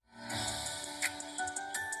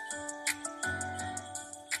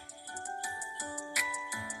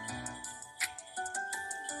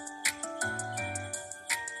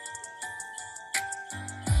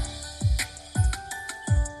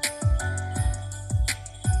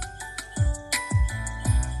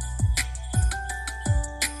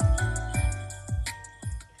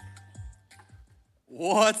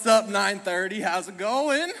What's up, 930? How's it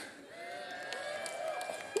going?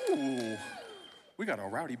 Ooh, we got a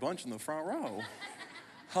rowdy bunch in the front row.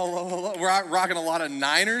 Hello. We're rocking a lot of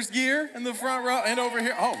Niners gear in the front row and over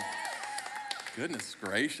here. Oh, goodness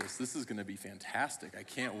gracious. This is going to be fantastic. I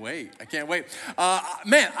can't wait.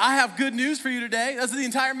 Man, I have good news for you today. That's the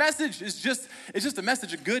entire message. It's just a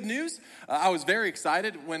message of good news. I was very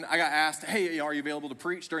excited when I got asked, hey, are you available to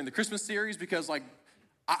preach during the Christmas series? Because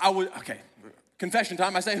confession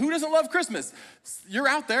time, I say, who doesn't love Christmas? You're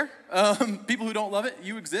out there. People who don't love it,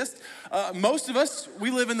 you exist. Most of us, we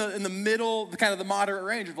live in the middle, kind of the moderate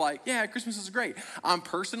range of like, yeah, Christmas is great. I'm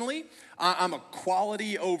a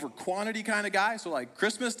quality over quantity kind of guy. So like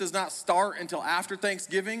Christmas does not start until after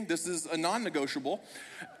Thanksgiving. This is a non-negotiable.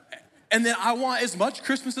 And then I want as much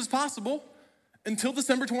Christmas as possible until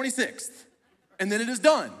December 26th. And then it is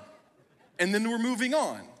done. And then we're moving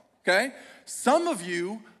on, okay? Some of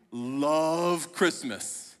you love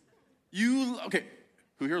Christmas. Who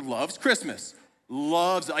here loves Christmas?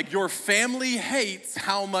 Like your family hates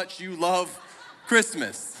how much you love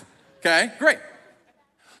Christmas. Okay, great.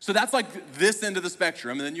 So that's like this end of the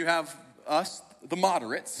spectrum. And then you have us, the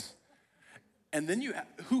moderates. And then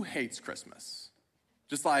who hates Christmas?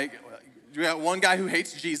 Just like, you got one guy who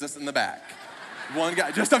hates Jesus in the back. One guy,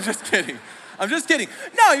 I'm just kidding.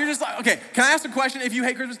 No, you're just like, okay, can I ask a question? If you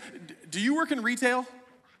hate Christmas, do you work in retail?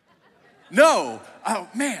 No. Oh,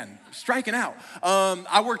 man, striking out.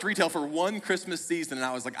 I worked retail for one Christmas season, and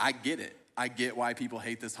I was like, I get it. I get why people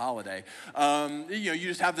hate this holiday. You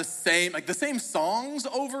just have the same songs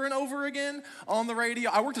over and over again on the radio.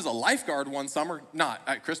 I worked as a lifeguard one summer, not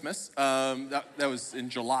at Christmas. That was in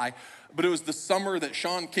July. But it was the summer that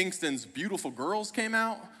Sean Kingston's Beautiful Girls came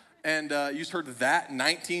out, and you just heard that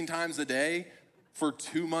 19 times a day for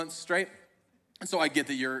 2 months straight. And so I get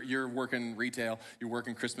that you're working retail, you're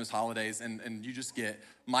working Christmas holidays, and you just get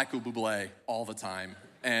Michael Bublé all the time.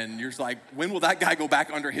 And you're just like, when will that guy go back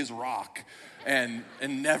under his rock and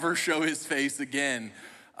never show his face again?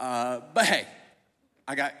 But hey,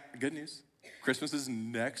 I got good news. Christmas is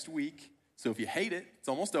next week. So if you hate it, it's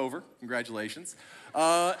almost over. Congratulations.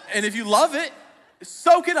 And if you love it,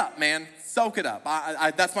 soak it up, man. Soak it up.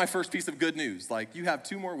 That's my first piece of good news. Like, you have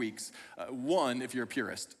 2 more weeks, one, if you're a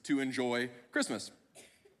purist, to enjoy Christmas.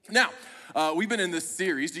 Now, we've been in this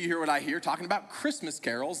series, Do You Hear What I Hear, talking about Christmas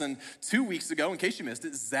carols. And 2 weeks ago, in case you missed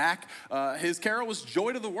it, Zach, his carol was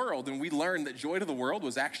Joy to the World. And we learned that Joy to the World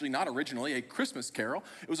was actually not originally a Christmas carol.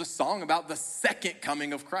 It was a song about the second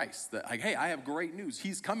coming of Christ. That, like, hey, I have great news.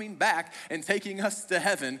 He's coming back and taking us to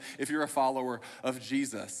heaven if you're a follower of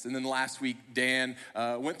Jesus. And then last week, Dan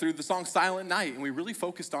went through the song Silent Night. And we really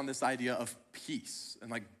focused on this idea of peace and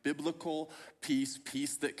like biblical peace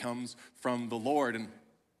that comes from the Lord. And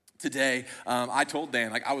today, I told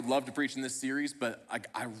Dan, like, I would love to preach in this series, but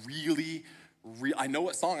I know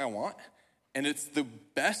what song I want, and it's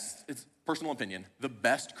personal opinion, the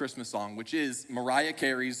best Christmas song, which is Mariah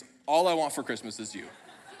Carey's All I Want for Christmas Is You.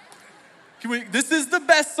 This is the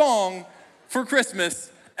best song for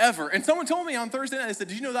Christmas ever. And someone told me on Thursday night, they said,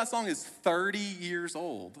 did you know that song is 30 years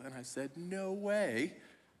old? And I said, no way.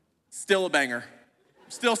 Still a banger.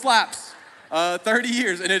 Still slaps. 30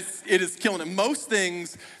 years, and it is killing it. Most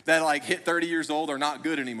things that like hit 30 years old are not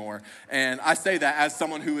good anymore, and I say that as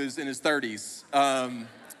someone who is in his 30s.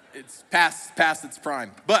 It's past its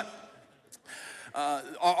prime. But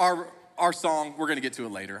our song, we're gonna get to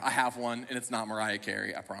it later. I have one, and it's not Mariah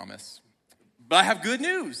Carey, I promise. But I have good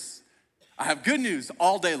news. I have good news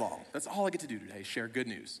all day long. That's all I get to do today, share good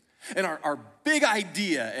news. And our big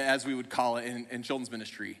idea, as we would call it in children's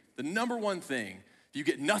ministry, the number one thing, if you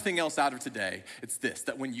get nothing else out of today, it's this,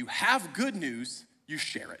 that when you have good news, you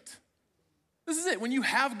share it. This is it. When you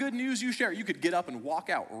have good news, you share it. You could get up and walk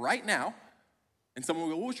out right now, and someone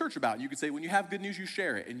will go, what was church about? And you could say, when you have good news, you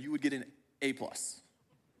share it, and you would get an A+.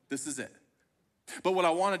 This is it. But what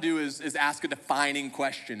I want to do is ask a defining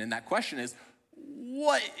question, and that question is,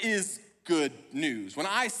 what is good news? When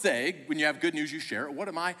I say, when you have good news, you share it, what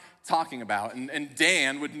am I talking about? And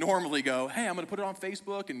Dan would normally go, hey, I'm going to put it on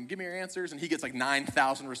Facebook and give me your answers. And he gets like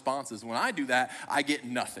 9,000 responses. When I do that, I get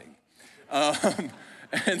nothing.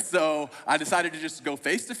 And so I decided to just go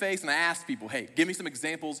face to face and I asked people, hey, give me some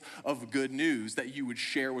examples of good news that you would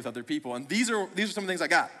share with other people. And these are some of the things I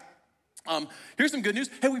got. Here's some good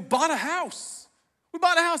news. Hey, we bought a house.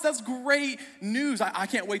 That's great news. I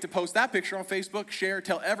can't wait to post that picture on Facebook, share,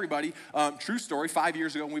 tell everybody. True story, 5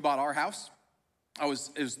 years ago when we bought our house, it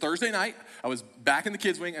was Thursday night. I was back in the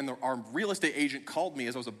kids' wing, and our real estate agent called me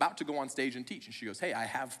as I was about to go on stage and teach. And she goes, hey, I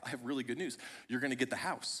have really good news. You're going to get the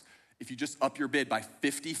house if you just up your bid by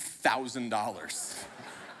 $50,000.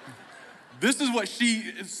 This is what she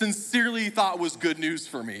sincerely thought was good news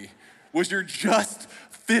for me, was you're just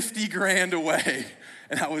 50 grand away.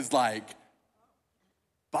 And I was like,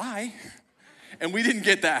 bye. And we didn't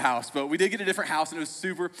get that house, but we did get a different house, and it was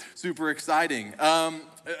super, super exciting.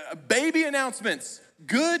 Baby announcements,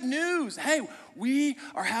 good news. Hey, we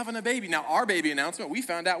are having a baby. Now, our baby announcement, we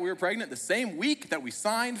found out we were pregnant the same week that we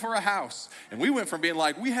signed for a house. And we went from being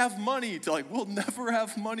like, we have money, to like, we'll never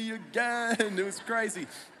have money again. It was crazy.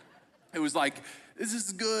 It was like, this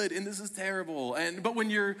is good and this is terrible. But when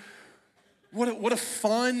you're, what a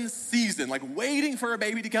fun season, like waiting for a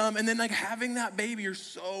baby to come and then like having that baby, you're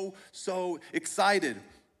so excited.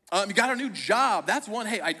 You got a new job, that's one.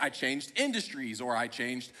 Hey, I changed industries, or I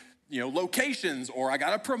changed locations, or I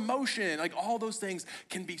got a promotion. Like all those things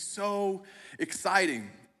can be so exciting.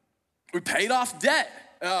 We paid off debt.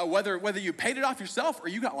 Whether you paid it off yourself or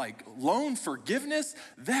you got like loan forgiveness,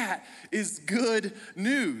 that is good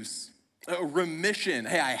news. Remission.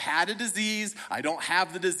 Hey, I had a disease. I don't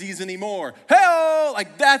have the disease anymore. Hey,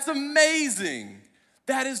 like that's amazing.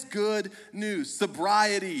 That is good news.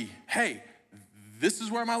 Sobriety. Hey, this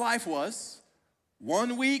is where my life was.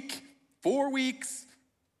 1 week, 4 weeks,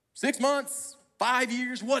 6 months, 5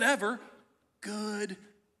 years, whatever. Good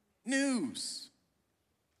news.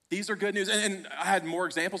 These are good news. And I had more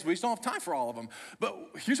examples, but we just don't have time for all of them. But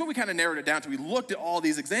here's what we kind of narrowed it down to. We looked at all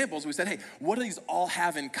these examples. We said, hey, what do these all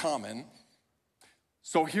have in common?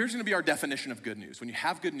 So here's going to be our definition of good news. When you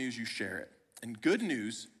have good news, you share it. And good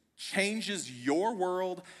news changes your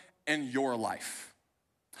world and your life.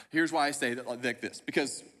 Here's why I say that like this.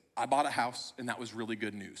 Because I bought a house, and that was really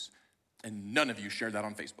good news. And none of you shared that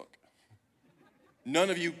on Facebook. None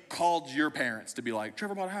of you called your parents to be like,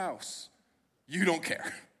 Trevor bought a house. You don't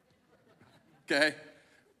care. Okay?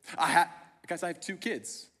 Guys, I have 2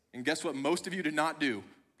 kids. And guess what most of you did not do?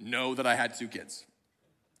 Know that I had 2 kids.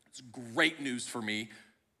 It's great news for me.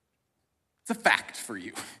 It's a fact for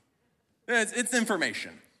you. It's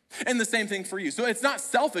information. And the same thing for you. So it's not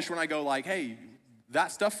selfish when I go like, hey,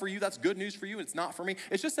 that stuff for you, that's good news for you. It's not for me.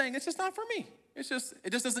 It's just saying it's just not for me. It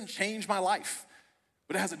just doesn't change my life.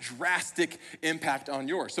 But it has a drastic impact on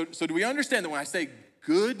yours. So do we understand that when I say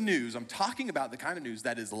good news, I'm talking about the kind of news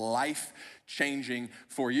that is life-changing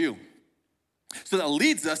for you? So that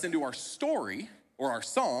leads us into our story, or our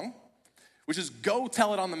song, which is Go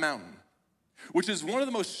Tell It on the Mountain, which is one of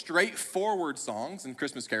the most straightforward songs in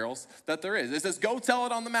Christmas carols that there is. It says, go tell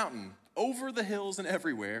it on the mountain, over the hills and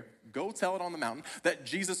everywhere, go tell it on the mountain that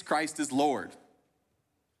Jesus Christ is Lord.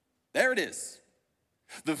 There it is.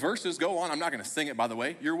 The verses go on. I'm not going to sing it, by the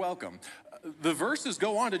way. You're welcome. The verses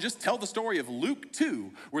go on to just tell the story of Luke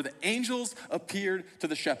 2, where the angels appeared to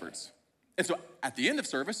the shepherds. And so at the end of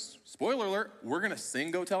service, spoiler alert, we're going to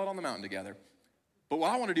sing Go Tell It on the Mountain together. But what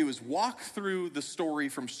I want to do is walk through the story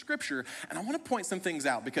from Scripture, and I want to point some things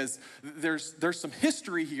out because there's some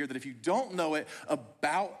history here that if you don't know it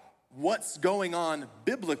about what's going on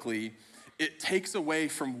biblically, it takes away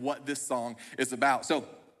from what this song is about. So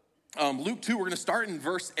Luke 2, we're going to start in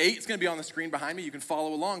verse 8. It's going to be on the screen behind me. You can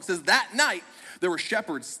follow along. It says, that night there were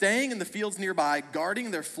shepherds staying in the fields nearby,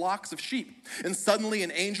 guarding their flocks of sheep. And suddenly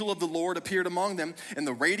an angel of the Lord appeared among them, and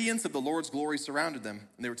the radiance of the Lord's glory surrounded them.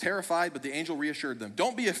 And they were terrified, but the angel reassured them.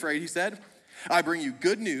 Don't be afraid, he said. I bring you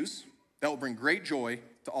good news that will bring great joy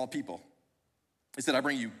to all people. He said, I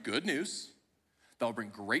bring you good news that will bring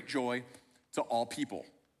great joy to all people.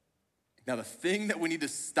 Now, the thing that we need to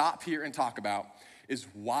stop here and talk about is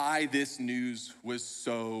why this news was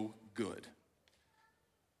so good.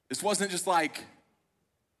 This wasn't just like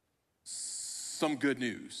some good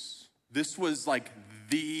news. This was like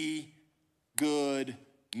the good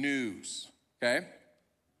news, okay?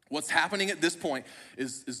 What's happening at this point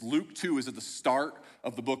is Luke 2 is at the start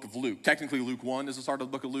of the book of Luke. Technically, Luke 1 is the start of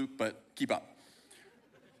the book of Luke, but keep up.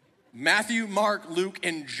 Matthew, Mark, Luke,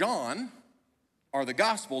 and John are the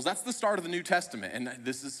Gospels. That's the start of the New Testament. And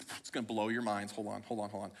it's going to blow your minds. Hold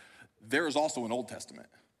on. There is also an Old Testament.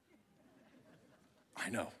 I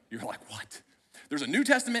know. You're like, what? There's a New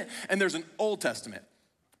Testament and there's an Old Testament.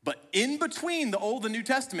 But in between the Old and New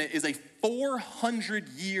Testament is a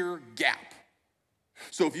 400-year gap.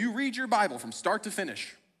 So if you read your Bible from start to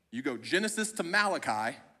finish, you go Genesis to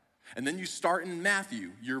Malachi, and then you start in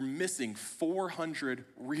Matthew, you're missing 400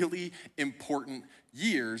 really important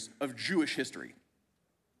years of Jewish history.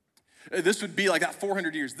 This would be like that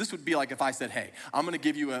 400 years. This would be like if I said, hey, I'm going to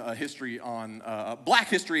give you a history on black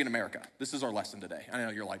history in America. This is our lesson today. I know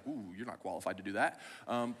you're like, ooh, you're not qualified to do that.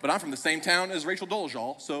 But I'm from the same town as Rachel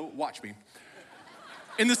Dolezal, so watch me.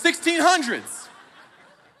 In the 1600s,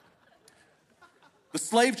 the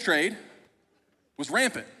slave trade was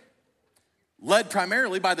rampant, led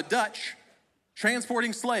primarily by the Dutch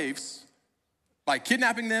transporting slaves by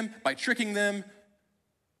kidnapping them, by tricking them,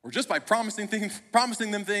 or just by promising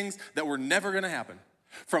them things that were never going to happen.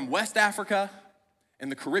 From West Africa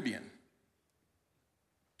and the Caribbean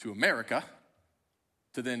to America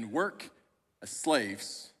to then work as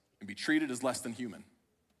slaves and be treated as less than human.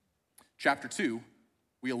 Chapter 2,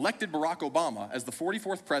 we elected Barack Obama as the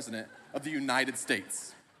 44th president of the United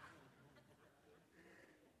States.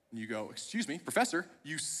 And you go, excuse me, professor,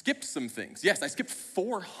 you skipped some things. Yes, I skipped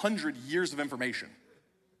 400 years of information.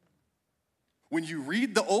 When you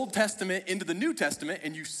read the Old Testament into the New Testament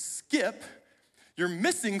and you skip, you're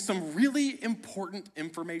missing some really important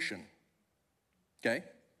information, okay?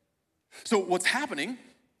 So what's happening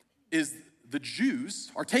is the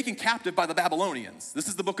Jews are taken captive by the Babylonians. This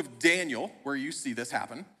is the book of Daniel where you see this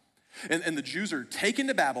happen. And the Jews are taken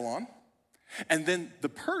to Babylon, and then the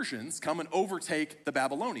Persians come and overtake the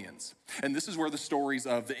Babylonians. And this is where the stories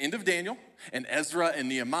of the end of Daniel and Ezra and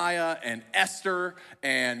Nehemiah and Esther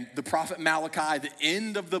and the prophet Malachi, the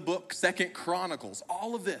end of the book, 2 Chronicles,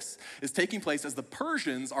 all of this is taking place as the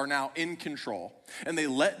Persians are now in control. And they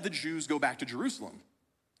let the Jews go back to Jerusalem,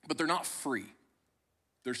 but they're not free.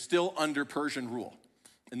 They're still under Persian rule.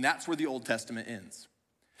 And that's where the Old Testament ends.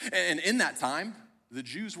 And in that time, the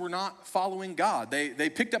Jews were not following God. They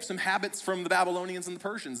picked up some habits from the Babylonians and the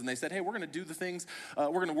Persians, and they said, hey, we're going to do the things,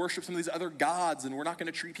 we're going to worship some of these other gods, and we're not going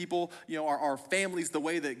to treat people, our families the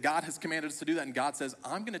way that God has commanded us to do that. And God says,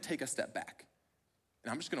 I'm going to take a step back,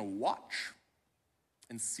 and I'm just going to watch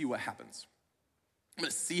and see what happens. I'm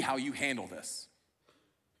going to see how you handle this.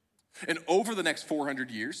 And over the next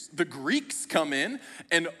 400 years, the Greeks come in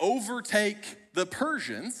and overtake the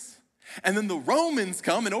Persians, and then the Romans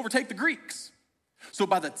come and overtake the Greeks. So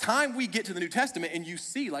by the time we get to the New Testament and you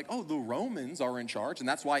see the Romans are in charge, and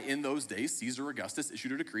that's why in those days Caesar Augustus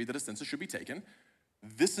issued a decree that a census should be taken.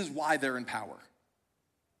 This is why they're in power,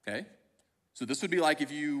 okay? So this would be like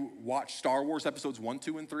if you watched Star Wars episodes 1,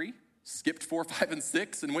 2, and 3, skipped 4, 5, and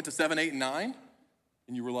 6, and went to 7, 8, and 9,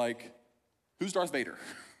 and you were like, who's Darth Vader?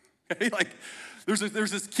 Okay? There's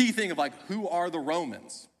this key thing of who are the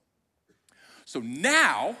Romans? So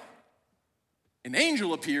now, an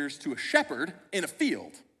angel appears to a shepherd in a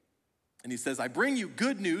field, and he says, I bring you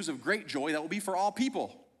good news of great joy that will be for all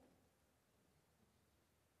people.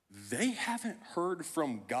 They haven't heard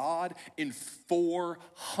from God in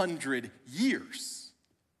 400 years.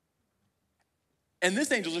 And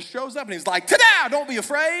this angel just shows up and he's like, ta-da, don't be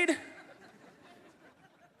afraid.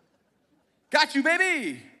 Got you,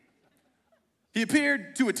 baby. He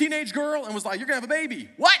appeared to a teenage girl and was like, you're gonna have a baby.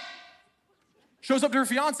 What? Shows up to her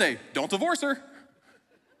fiance, don't divorce her.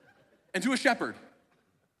 And to a shepherd.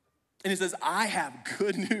 And he says, I have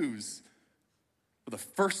good news for the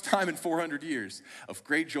first time in 400 years of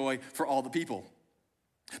great joy for all the people.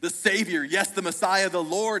 The Savior, yes, the Messiah, the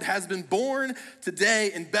Lord, has been born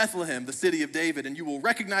today in Bethlehem, the city of David, and you will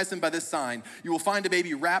recognize him by this sign. You will find a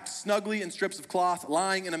baby wrapped snugly in strips of cloth,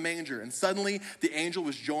 lying in a manger. And suddenly the angel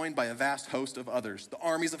was joined by a vast host of others, the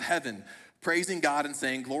armies of heaven, praising God and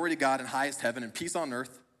saying, glory to God in highest heaven and peace on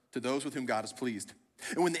earth to those with whom God is pleased.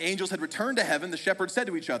 And when the angels had returned to heaven, the shepherds said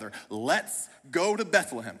to each other, let's go to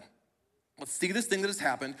Bethlehem. Let's see this thing that has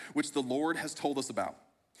happened, which the Lord has told us about.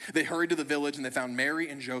 They hurried to the village and they found Mary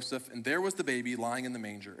and Joseph, and there was the baby lying in the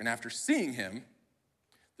manger. And after seeing him,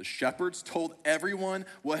 the shepherds told everyone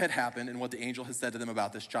what had happened and what the angel had said to them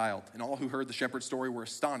about this child. And all who heard the shepherd's story were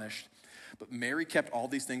astonished. But Mary kept all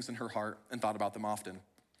these things in her heart and thought about them often.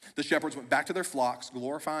 The shepherds went back to their flocks,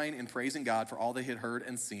 glorifying and praising God for all they had heard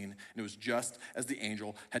and seen. And it was just as the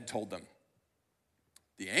angel had told them.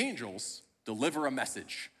 The angels deliver a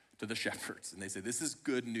message to the shepherds. And they say, this is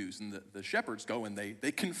good news. And the shepherds go and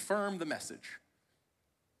they confirm the message.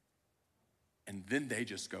 And then they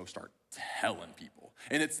just go start telling people.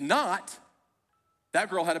 And it's not, that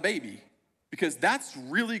girl had a baby. Because that's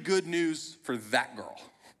really good news for that girl.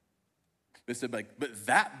 They said, but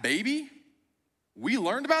that baby? We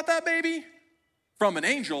learned about that baby from an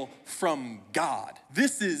angel from God.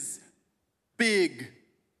 This is big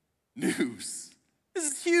news.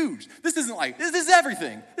 This is huge. This isn't this is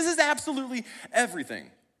everything. This is absolutely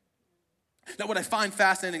everything. Now, what I find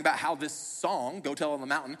fascinating about how this song, Go Tell on the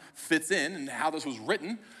Mountain, fits in and how this was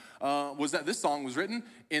written was that this song was written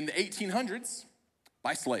in the 1800s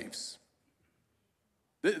by slaves.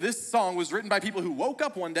 This song was written by people who woke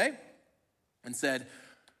up one day and said,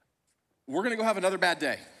 we're gonna go have another bad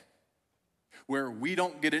day where we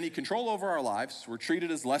don't get any control over our lives. We're treated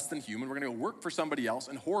as less than human. We're gonna go work for somebody else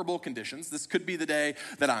in horrible conditions. This could be the day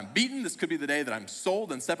that I'm beaten. This could be the day that I'm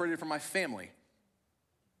sold and separated from my family.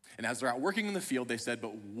 And as they're out working in the field, they said,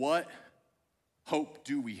 but what hope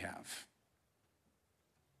do we have?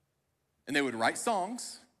 And they would write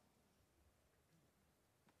songs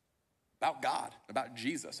about God, about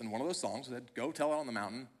Jesus. And one of those songs said, go tell it on the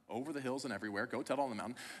mountain, over the hills and everywhere, go tell it on the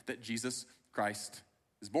mountain that Jesus Christ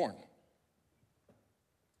is born.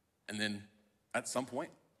 And then at some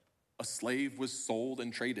point, a slave was sold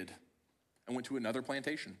and traded and went to another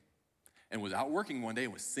plantation and was out working one day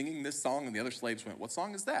and was singing this song, and the other slaves went, what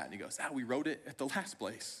song is that? And he goes, we wrote it at the last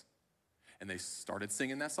place. And they started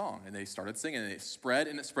singing that song, and they started singing, and it spread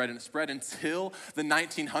and it spread and it spread until the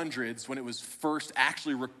 1900s when it was first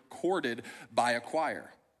actually recorded by a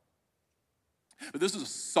choir. But this is a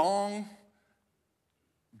song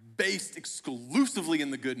based exclusively in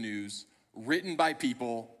the good news, written by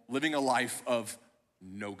people living a life of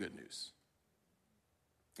no good news.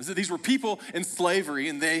 So these were people in slavery,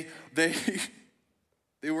 and they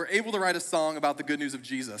were able to write a song about the good news of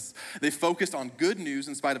Jesus. They focused on good news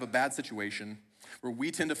in spite of a bad situation, where we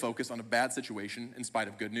tend to focus on a bad situation in spite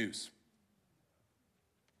of good news.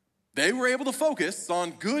 They were able to focus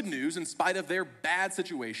on good news in spite of their bad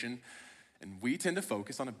situation, and we tend to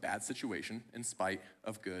focus on a bad situation in spite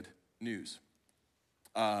of good news.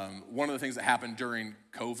 One of the things that happened during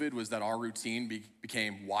COVID was that our routine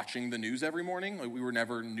became watching the news every morning. Like, we were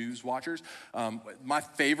never news watchers. My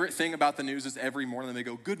favorite thing about the news is every morning they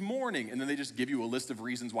go, good morning, and then they just give you a list of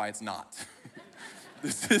reasons why it's not.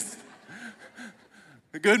 This is,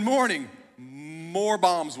 good morning, more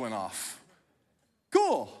bombs went off.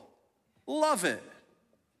 Cool, love it.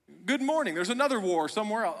 Good morning, there's another war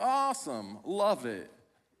somewhere else. Awesome, love it.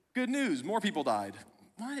 Good news, more people died.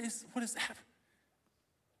 What is that?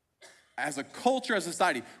 As a culture, as a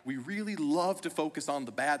society, we really love to focus on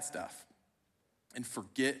the bad stuff and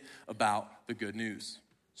forget about the good news.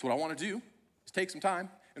 So what I want to do is take some time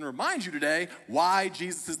and remind you today why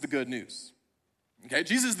Jesus is the good news. Okay,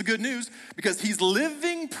 Jesus is the good news because he's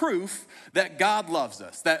living proof that God loves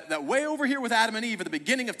us. That way over here with Adam and Eve at the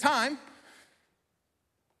beginning of time,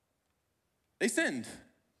 they sinned.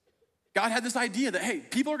 God had this idea that, hey,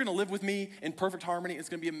 people are gonna live with me in perfect harmony. It's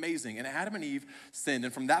gonna be amazing. And Adam and Eve sinned.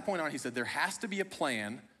 And from that point on, he said, there has to be a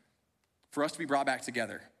plan for us to be brought back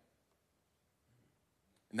together.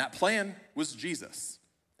 And that plan was Jesus.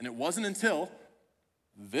 And it wasn't until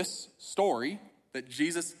this story that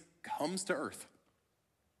Jesus comes to earth,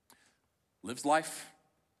 lives life,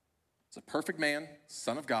 is a perfect man,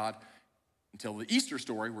 Son of God, until the Easter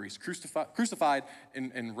story where he's crucified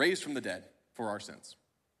and raised from the dead for our sins.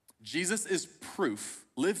 Jesus is proof,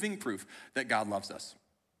 living proof, that God loves us.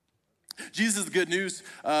 Jesus is the good news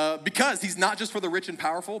because he's not just for the rich and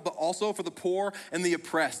powerful, but also for the poor and the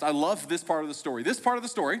oppressed. I love this part of the story. This part of the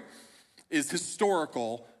story is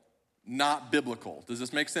historical, not biblical. Does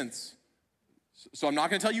this make sense? So I'm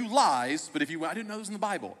not gonna tell you lies, but if I didn't know this in the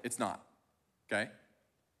Bible, it's not, okay?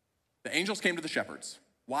 The angels came to the shepherds.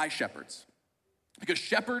 Why shepherds? Because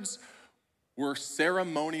shepherds were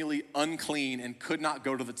ceremonially unclean and could not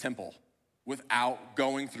go to the temple without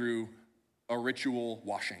going through a ritual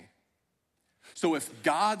washing. So if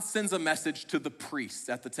God sends a message to the priests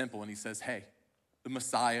at the temple and he says, hey, the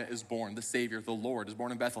Messiah is born, the Savior, the Lord is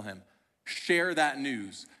born in Bethlehem, share that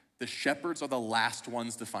news. The shepherds are the last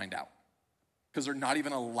ones to find out because they're not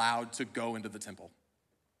even allowed to go into the temple.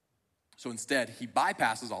 So instead, he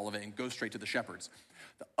bypasses all of it and goes straight to the shepherds.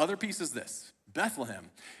 The other piece is this.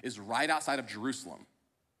 Bethlehem is right outside of Jerusalem.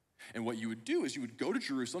 And what you would do is you would go to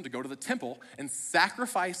Jerusalem to go to the temple and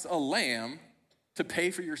sacrifice a lamb to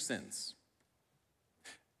pay for your sins.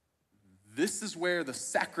 This is where the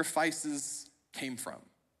sacrifices came from.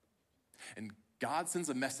 And God sends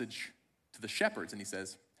a message to the shepherds and he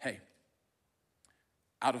says, hey,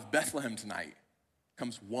 out of Bethlehem tonight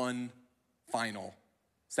comes one final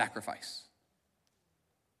sacrifice.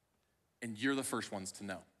 And you're the first ones to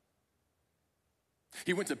know.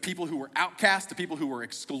 He went to people who were outcast, to people who were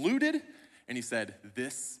excluded, and he said,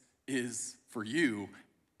 this is for you,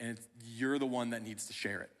 and you're the one that needs to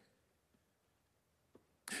share it.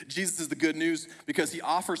 Jesus is the good news because he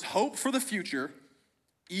offers hope for the future,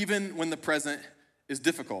 even when the present is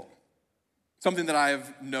difficult. Something that I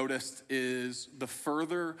have noticed is the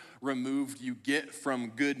further removed you get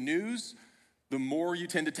from good news, the more you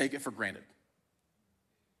tend to take it for granted.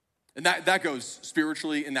 And that goes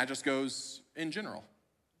spiritually, and that just goes in general.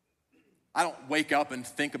 I don't wake up and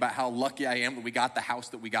think about how lucky I am that we got the house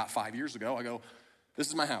that we got 5 years ago. I go, this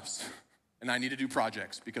is my house, and I need to do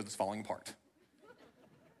projects because it's falling apart.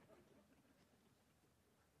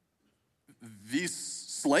 These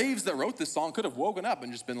slaves that wrote this song could have woken up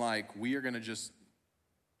and just been like, we are gonna just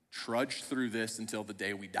trudge through this until the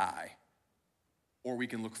day we die, or we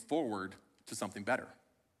can look forward to something better.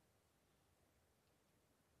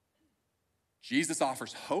 Jesus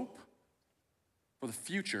offers hope for the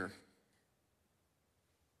future,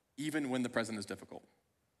 even when the present is difficult.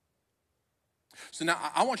 So now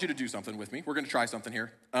I want you to do something with me. We're going to try something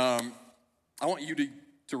here. I want you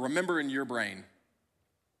to remember in your brain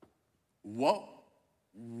what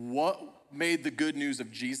made the good news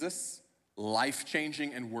of Jesus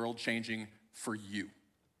life-changing and world-changing for you.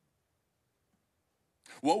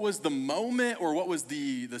 What was the moment or what was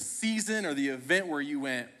the season or the event where you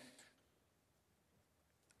went,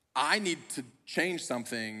 I need to change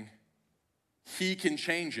something. He can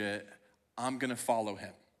change it. I'm going to follow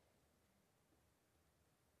him.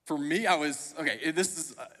 For me, this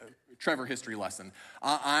is a Trevor history lesson.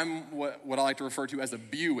 I'm what I like to refer to as a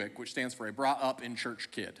Buick, which stands for a brought up in church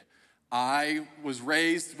kid. I was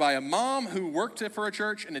raised by a mom who worked for a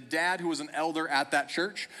church and a dad who was an elder at that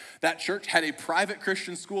church. That church had a private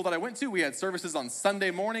Christian school that I went to. We had services on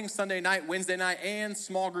Sunday morning, Sunday night, Wednesday night, and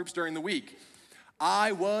small groups during the week.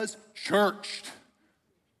 I was churched.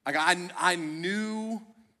 I knew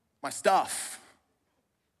my stuff.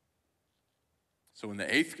 So in not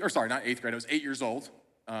eighth grade, I was 8 years old.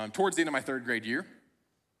 Towards the end of my third grade year,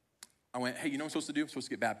 I went, hey, you know what I'm supposed to do? I'm supposed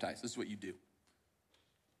to get baptized. This is what you do.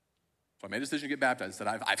 So I made a decision to get baptized. I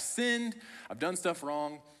said, I've sinned, I've done stuff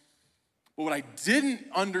wrong. But what I didn't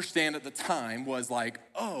understand at the time was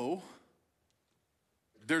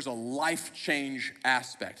there's a life change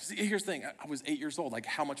aspect. See, here's the thing, I was 8 years old. Like,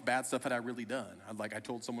 how much bad stuff had I really done? I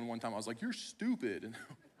told someone one time, I was like, you're stupid. And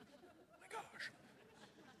oh my gosh,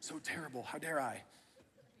 so terrible, how dare I?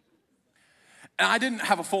 And I didn't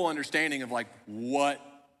have a full understanding of what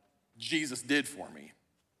Jesus did for me.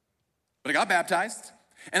 But I got baptized.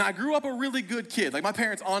 And I grew up a really good kid. My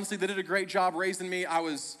parents, honestly, they did a great job raising me. I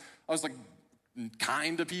was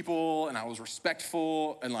kind to people, and I was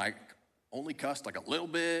respectful, and only cussed a little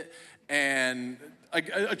bit. And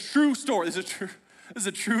a true story. This is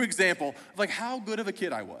a true example of how good of a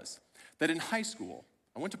kid I was. That in high school,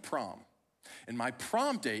 I went to prom, and my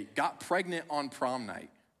prom date got pregnant on prom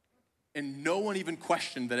night, and no one even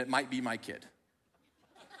questioned that it might be my kid.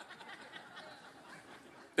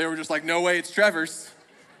 They were just like, no way, it's Trevor's.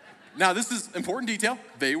 Now, this is important detail.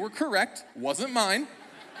 They were correct. Wasn't mine.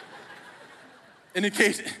 And in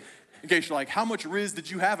case you're like, how much Riz did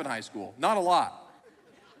you have in high school? Not a lot.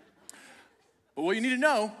 But what you need to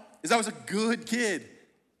know is I was a good kid.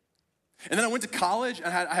 And then I went to college, and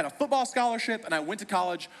I had a football scholarship, and I went to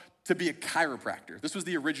college to be a chiropractor. This was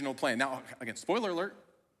the original plan. Now, again, spoiler alert,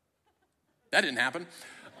 that didn't happen.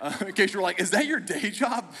 In case you're like, is that your day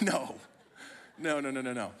job? No.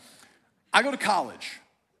 I go to college.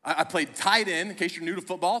 I played tight end. In case you're new to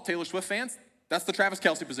football, Taylor Swift fans, that's the Travis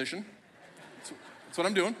Kelce position. That's what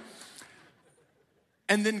I'm doing.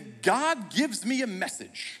 And then God gives me a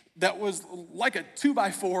message that was like a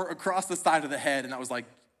 2x4 across the side of the head. And I was like,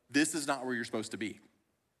 this is not where you're supposed to be.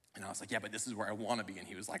 And I was like, yeah, but this is where I want to be. And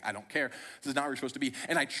he was like, I don't care. This is not where you're supposed to be.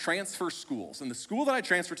 And I transfer schools. And the school that I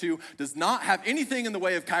transfer to does not have anything in the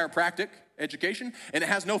way of chiropractic education, and it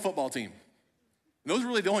has no football team. And those are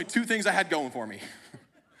really the only two things I had going for me.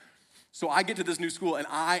 So I get to this new school, and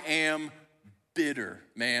I am bitter,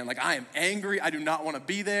 man. I am angry. I do not want to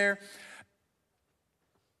be there.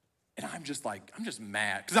 And I'm just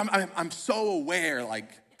mad. Because I'm so aware,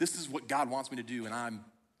 this is what God wants me to do, and I'm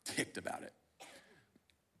ticked about it.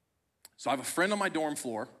 So I have a friend on my dorm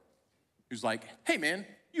floor who's like, hey, man,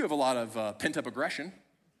 you have a lot of pent-up aggression.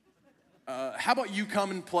 How about you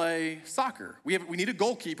come and play soccer? We need a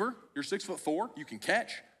goalkeeper. You're 6'4", you can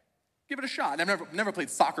catch. Give it a shot. I've never played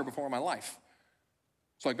soccer before in my life.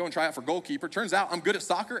 So I go and try out for goalkeeper. Turns out I'm good at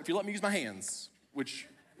soccer if you let me use my hands, which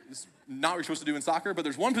is not what you're supposed to do in soccer, but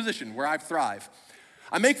there's one position where I thrive.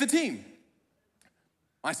 I make the team.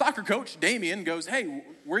 My soccer coach, Damien, goes, hey,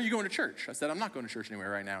 where are you going to church? I said, I'm not going to church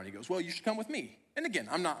anywhere right now. And he goes, well, you should come with me. And again,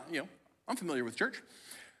 I'm not, I'm familiar with church.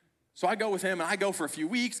 So I go with him, and I go for a few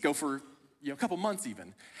weeks, go for a couple months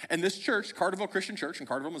even. And this church, Carterville Christian Church in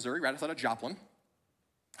Carterville, Missouri, right outside of Joplin,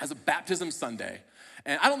 has a baptism Sunday.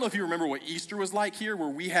 And I don't know if you remember what Easter was like here, where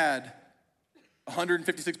we had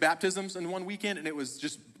 156 baptisms in one weekend, and it was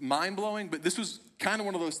just mind-blowing. But this was kind of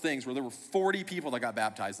one of those things where there were 40 people that got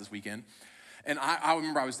baptized this weekend. And I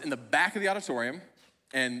remember I was in the back of the auditorium,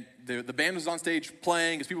 and the band was on stage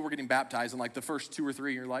playing as people were getting baptized. And the first 2 or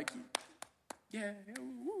 3, you're like, yeah,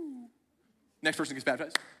 woo. Next person gets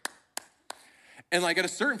baptized. And at a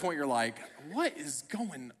certain point, you're like, what is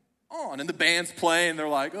going on? And the band's playing. They're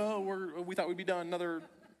like, oh, we thought we'd be done. Do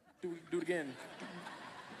it again.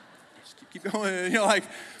 Just keep going.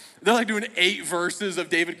 They're doing 8 verses of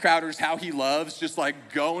David Crowder's How He Loves, just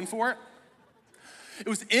going for it. It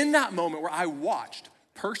was in that moment where I watched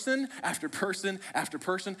person after person after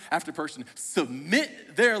person after person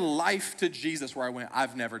submit their life to Jesus, where I went,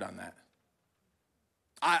 I've never done that.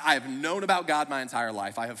 I have known about God my entire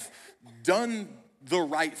life. I have done the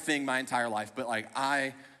right thing my entire life, but like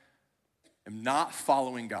I am not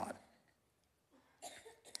following God.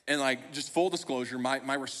 And like, just full disclosure,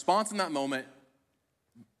 my response in that moment,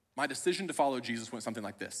 my decision to follow Jesus went something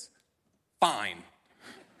like this. Fine.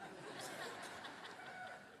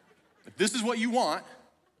 If this is what you want,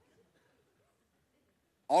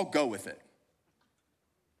 I'll go with it.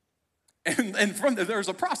 And from there was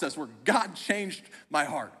a process where God changed my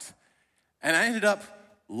heart. And I ended up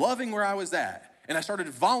loving where I was at. And I started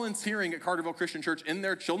volunteering at Carterville Christian Church in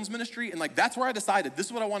their children's ministry. And like, that's where I decided this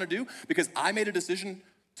is what I want to do, because I made a decision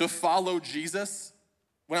to follow Jesus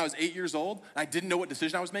when I was 8 years old. I didn't know what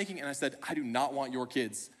decision I was making. And I said, I do not want your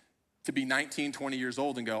kids to be 19, 20 years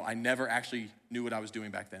old and go, I never actually knew what I was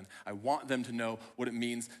doing back then. I want them to know what it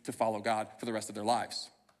means to follow God for the rest of their lives.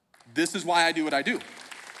 This is why I do what I do.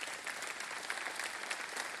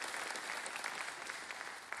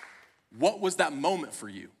 What was that moment for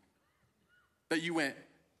you that you went,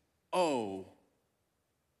 oh,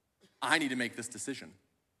 I need to make this decision?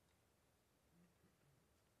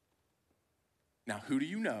 Now, who do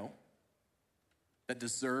you know that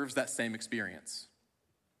deserves that same experience?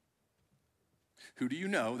 Who do you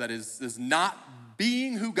know that is not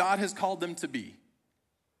being who God has called them to be?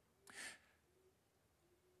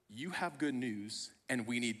 You have good news, and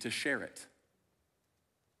we need to share it.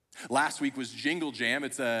 Last week was Jingle Jam.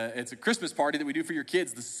 It's a Christmas party that we do for your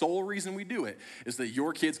kids. The sole reason we do it is that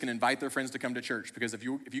your kids can invite their friends to come to church. Because if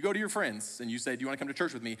you go to your friends and you say, do you want to come to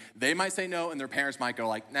church with me? They might say no, and their parents might go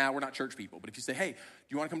like, nah, we're not church people. But if you say, hey, do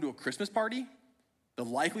you want to come to a Christmas party? The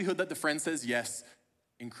likelihood that the friend says yes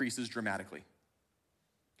increases dramatically.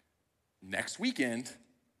 Next weekend,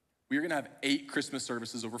 we are going to have 8 Christmas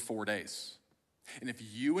services over 4 days. And if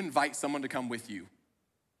you invite someone to come with you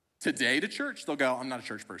today to church, they'll go, I'm not a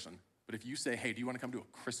church person. But if you say, hey, do you want to come to a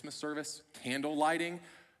Christmas service, candle lighting,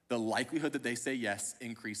 the likelihood that they say yes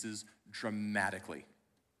increases dramatically.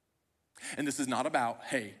 And this is not about,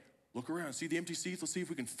 hey, look around, see the empty seats, let's see if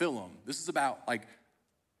we can fill them. This is about, like,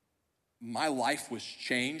 my life was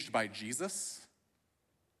changed by Jesus,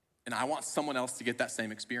 and I want someone else to get that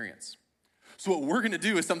same experience. So what we're gonna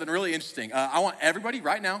do is something really interesting. I want everybody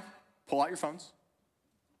right now, pull out your phones.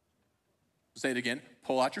 Say it again,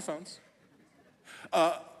 pull out your phones.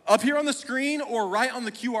 Up here on the screen or right on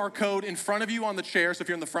the QR code in front of you on the chair, so if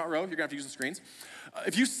you're in the front row, you're gonna have to use the screens.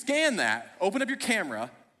 If you scan that, open up your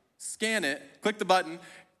camera, scan it, click the button,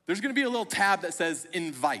 there's gonna be a little tab that says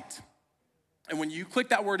invite. And when you click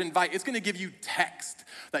that word invite, it's gonna give you text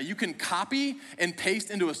that you can copy and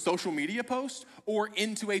paste into a social media post or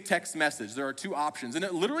into a text message. There are 2 options. And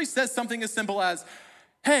it literally says something as simple as,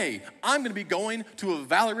 hey, I'm gonna be going to a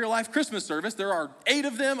Valley Real Life Christmas service. There are 8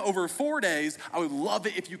 of them over 4 days. I would love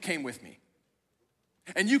it if you came with me.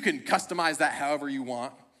 And you can customize that however you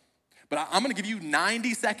want. But I'm gonna give you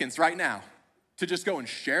 90 seconds right now to just go and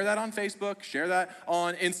share that on Facebook, share that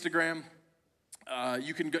on Instagram.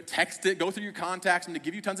 You can text it, go through your contacts, and to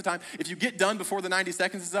give you tons of time. If you get done before the 90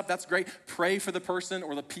 seconds is up, that's great. Pray for the person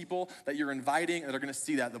or the people that you're inviting that are gonna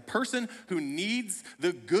see that. The person who needs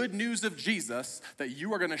the good news of Jesus that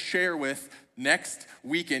you are gonna share with next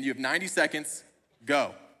weekend. You have 90 seconds,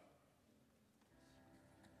 go.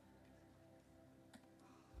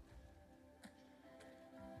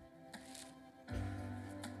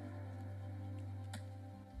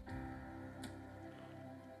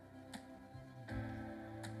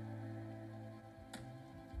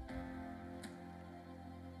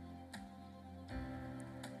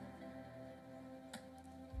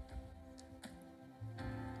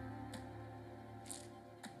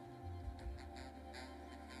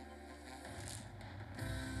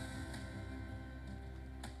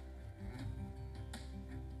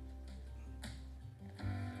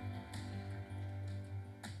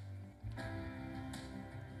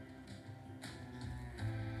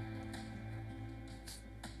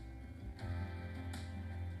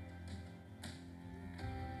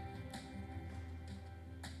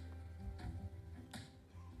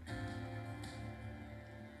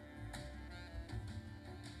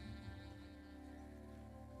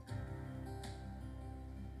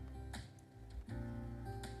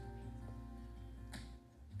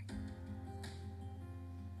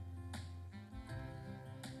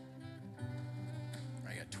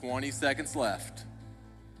 I got 20 seconds left.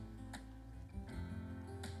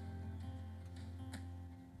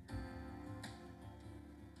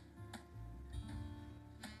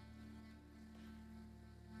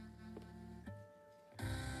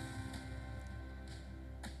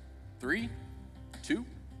 3, 2,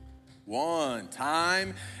 1.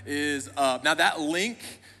 Time is up. Now that link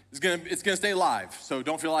it's gonna stay live. So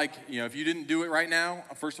don't feel like, if you didn't do it right now,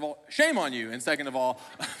 first of all, shame on you. And second of all,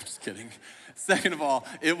 I'm just kidding. Second of all,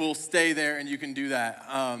 it will stay there and you can do that.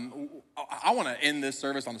 I want to end this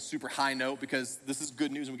service on a super high note because this is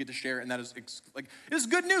good news and we get to share it. And that is it is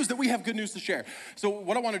good news that we have good news to share. So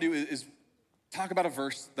what I want to do is talk about a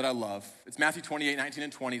verse that I love. It's Matthew 28, 19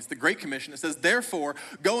 and 20. It's the Great Commission. It says, therefore,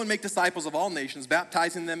 go and make disciples of all nations,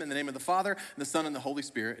 baptizing them in the name of the Father, and the Son, and the Holy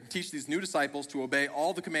Spirit, and teach these new disciples to obey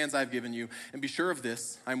all the commands I've given you. And be sure of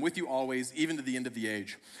this, I'm with you always, even to the end of the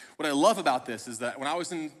age. What I love about this is that when I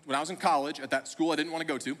was in college at that school I didn't want to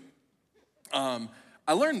go to,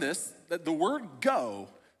 I learned this, that the word go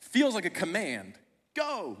feels like a command.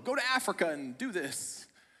 Go to Africa and do this.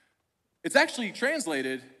 It's actually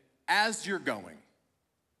translated as you're going.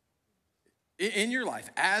 In your life,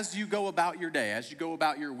 as you go about your day, as you go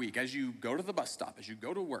about your week, as you go to the bus stop, as you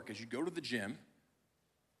go to work, as you go to the gym,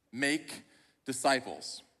 make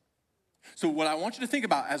disciples. So what I want you to think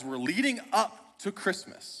about as we're leading up to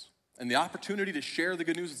Christmas and the opportunity to share the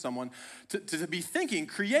good news with someone, to be thinking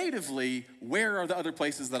creatively, where are the other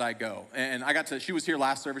places that I go? And she was here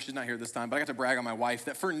last service, she's not here this time, but I got to brag on my wife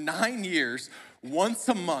that for 9 years, once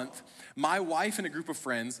a month, my wife and a group of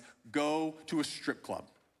friends go to a strip club.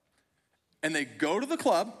 And they go to the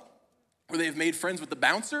club where they've made friends with the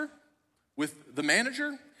bouncer, with the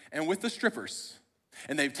manager, and with the strippers.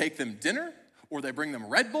 And they take them dinner, or they bring them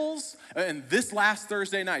Red Bulls. And this last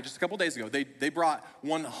Thursday night, just a couple days ago, they brought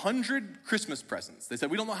 100 Christmas presents. They said,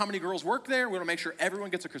 we don't know how many girls work there. We want to make sure everyone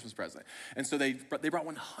gets a Christmas present. And so they brought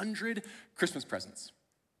 100 Christmas presents.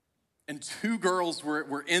 And 2 girls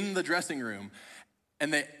were in the dressing room,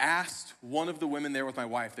 and they asked one of the women there with my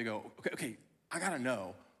wife, they go, okay, I got to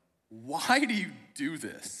know, why do you do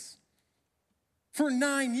this? For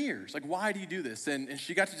 9 years, like, why do you do this? And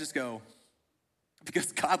she got to just go,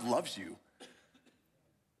 because God loves you.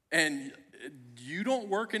 And you don't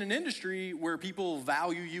work in an industry where people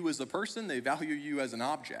value you as a person, they value you as an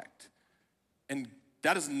object. And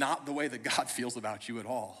that is not the way that God feels about you at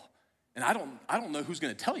all. And I don't know who's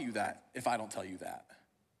gonna tell you that if I don't tell you that.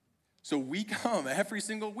 So we come every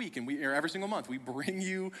single week or every single month, we bring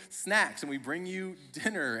you snacks and we bring you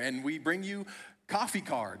dinner and we bring you coffee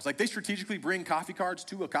cards. Like, they strategically bring coffee cards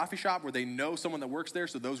to a coffee shop where they know someone that works there,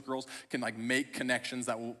 so those girls can make connections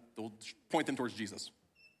that will point them towards Jesus.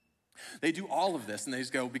 They do all of this and they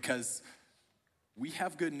just go, because we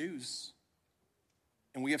have good news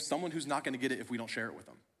and we have someone who's not gonna get it if we don't share it with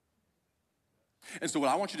them. And so what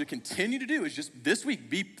I want you to continue to do is just this week,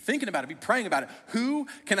 be thinking about it, be praying about it. Who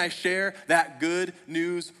can I share that good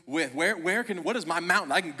news with? What is my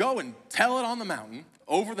mountain? I can go and tell it on the mountain,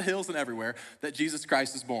 over the hills and everywhere, that Jesus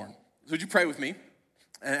Christ is born. So would you pray with me?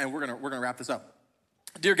 And we're gonna wrap this up.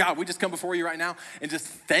 Dear God, we just come before you right now and just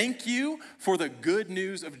thank you for the good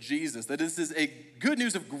news of Jesus, that this is a good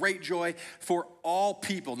news of great joy for all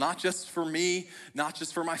people, not just for me, not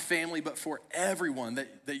just for my family, but for everyone,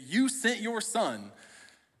 that you sent your son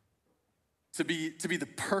to be the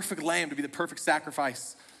perfect lamb, to be the perfect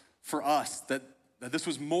sacrifice for us, that this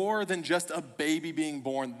was more than just a baby being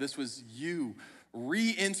born, this was you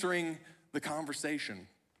re-entering the conversation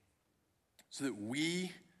so that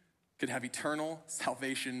we could have eternal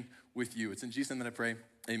salvation with you. It's in Jesus' name that I pray,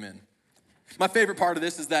 amen. My favorite part of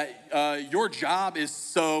this is that your job is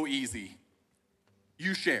so easy.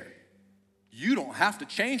 You share. You don't have to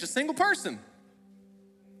change a single person.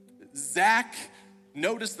 Zach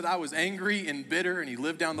noticed that I was angry and bitter, and he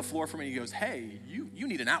lived down the floor from me. He goes, hey, you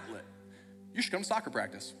need an outlet. You should come to soccer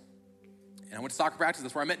practice. And I went to soccer practice.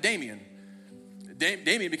 That's where I met Damien.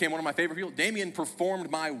 Damien became one of my favorite people. Damien performed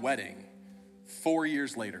my wedding 4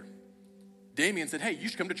 years later. Damien said, hey, you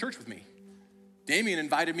should come to church with me. Damien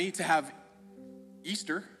invited me to have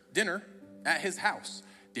Easter dinner at his house.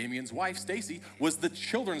 Damien's wife, Stacy, was the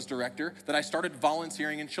children's director that I started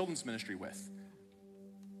volunteering in children's ministry with.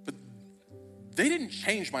 But they didn't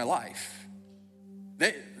change my life.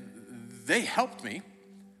 They helped me,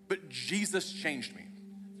 but Jesus changed me.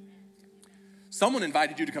 Someone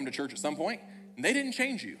invited you to come to church at some point, and they didn't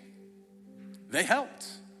change you. They helped.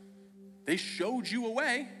 They showed you a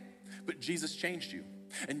way, but Jesus changed you.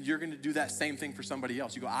 And you're gonna do that same thing for somebody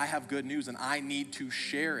else. You go, I have good news and I need to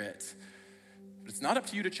share it. But it's not up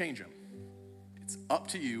to you to change them. It's up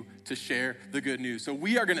to you to share the good news. So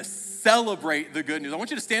we are gonna celebrate the good news. I want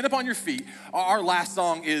you to stand up on your feet. Our last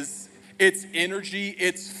song is, it's energy,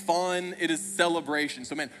 it's fun, it is celebration.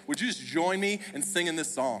 So man, would you just join me in singing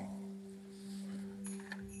this song?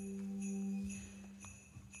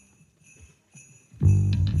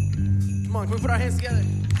 Come on, can we put our hands together?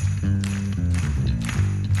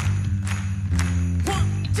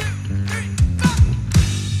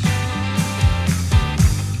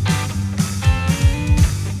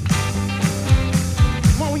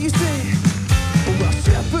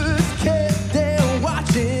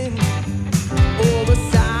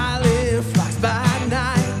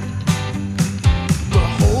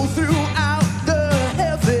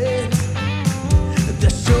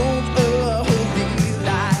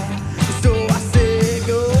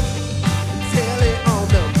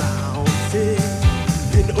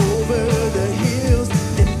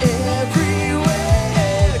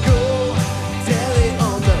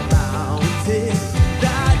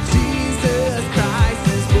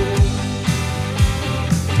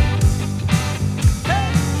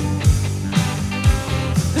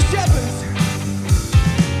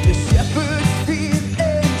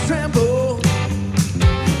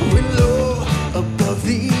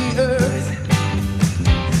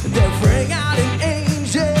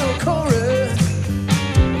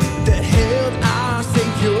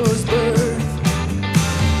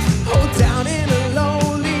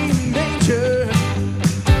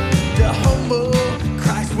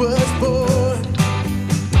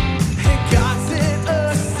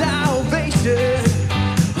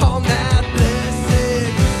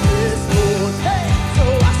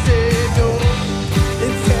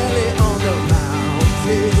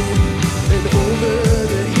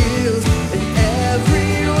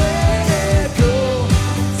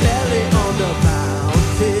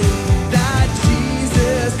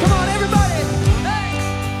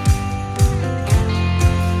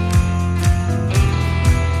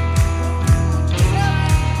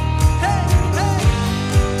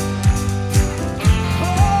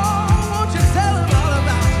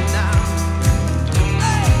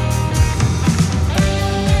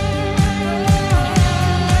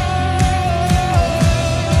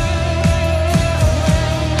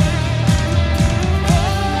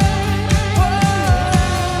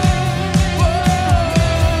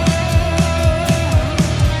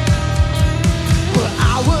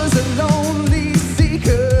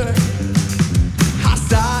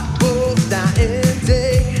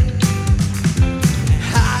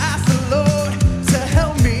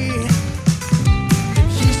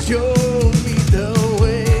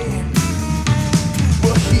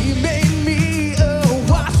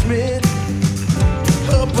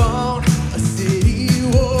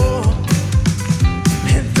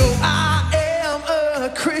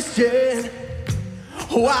 Christian.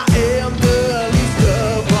 Oh, I am the least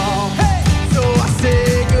of all. Hey! So I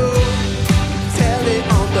say go, tell it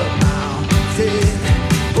on the mountain,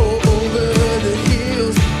 go over the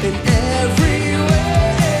hills and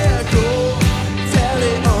everywhere. Go, tell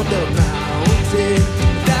it on the mountain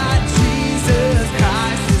that Jesus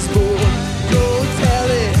Christ is born. Go tell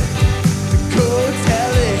it, go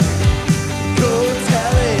tell it, go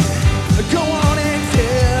tell it. Go on and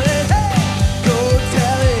tell it, hey! Go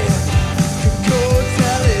tell it, go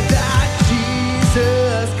tell it that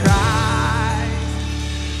Jesus Christ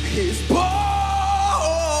is born.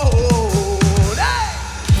 Hey!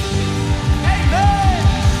 Amen!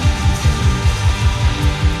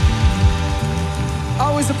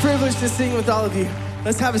 Always a privilege to sing with all of you.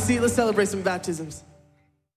 Let's have a seat, let's celebrate some baptisms.